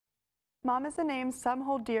Mom is a name some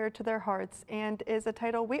hold dear to their hearts and is a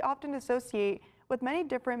title we often associate with many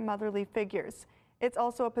different motherly figures. It's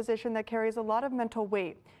also a position that carries a lot of mental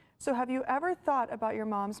weight. So have you ever thought about your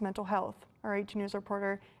mom's mental health? Our 18 News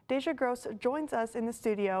reporter Deja Gross joins us in the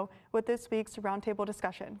studio with this week's roundtable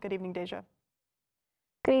discussion. Good evening, Deja.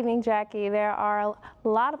 Good evening, Jackie. There are a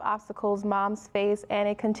lot of obstacles moms face, and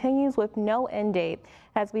it continues with no end date.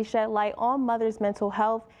 As we shed light on mothers' mental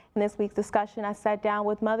health, in this week's discussion, I sat down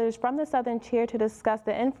with mothers from the Southern Tier to discuss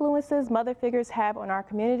the influences mother figures have on our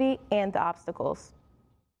community and the obstacles.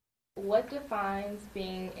 What defines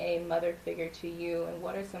being a mother figure to you, and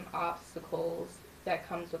what are some obstacles that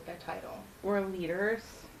comes with that title? We're leaders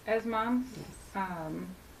as moms, Yes.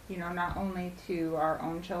 You know, not only to our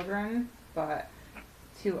own children, but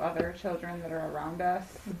to other children that are around us.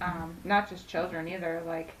 Not just children either,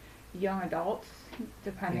 like young adults,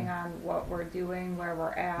 depending on what we're doing, where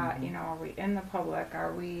we're at. You know, are we in the public?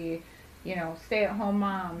 Are we, you know, stay-at-home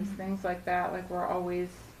moms, things like that. Like, we're always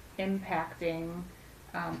impacting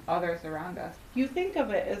others around us. You think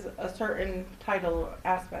of it as a certain title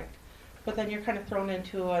aspect, but then you're kind of thrown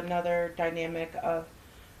into another dynamic of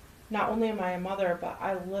not only am I a mother, but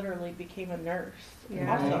I literally became a nurse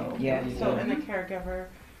also. Yeah. So in the caregiver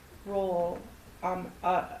role,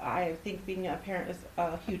 I think being a parent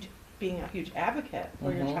is being a huge advocate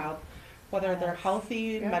for your child, whether they're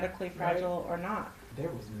healthy, medically fragile, or not. There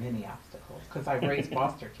was many obstacles because I raised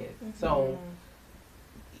foster kids, so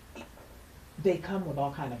they come with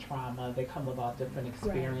all kind of trauma. They come with all different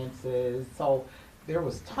experiences. So there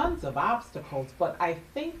was tons of obstacles, but I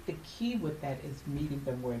think the key with that is meeting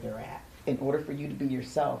them where they're at. In order for you to be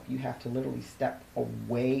yourself, you have to literally step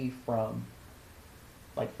away from,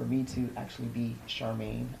 like for me to actually be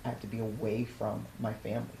Charmaine, I have to be away from my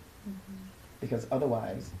family. Because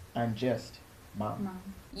otherwise, I'm just mom.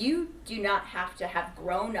 You do not have to have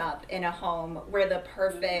grown up in a home where the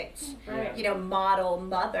perfect, you know, model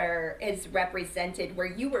mother is represented, where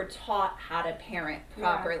you were taught how to parent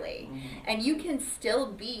properly. And you can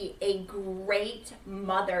still be a great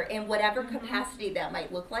mother in whatever capacity that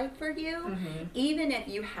might look like for you, even if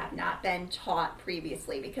you have not been taught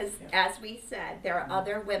previously. Because as we said, there are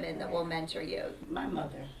other women that will mentor you. My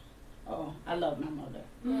mother. Oh, I love my mother.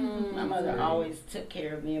 My mother always took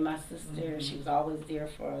care of me and my sister. She was always there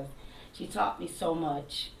for us. She taught me so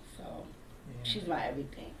much. So she's my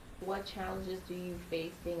everything. What challenges do you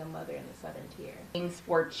face being a mother in the Southern Tier? Things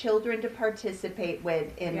for children to participate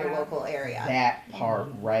with in the local area. That part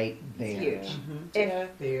right there. It's huge.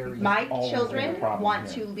 If my children want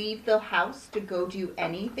to leave the house to go do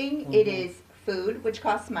anything, it is food, which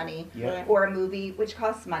costs money, or a movie, which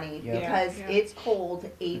costs money, because it's cold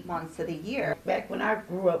 8 months of the year. Back when I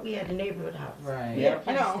grew up, we had a neighborhood house. We had a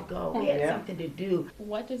place to go. We had something to do.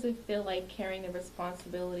 What does it feel like carrying the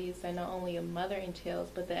responsibilities that not only a mother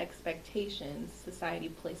entails, but the expectations society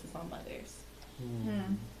places on mothers?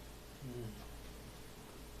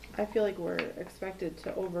 I feel like we're expected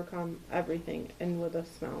to overcome everything and with a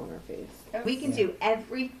smile on our face. We can do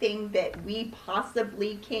everything that we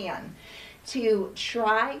possibly can to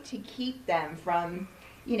try to keep them from,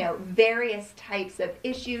 you know, various types of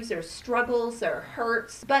issues or struggles or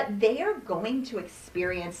hurts, but they are going to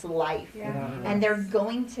experience life and they're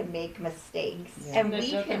going to make mistakes. And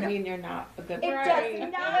we can mean you're not a good parent. It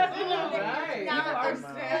does not mean that you're not a good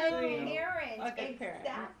parent. A good parent.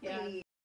 Exactly.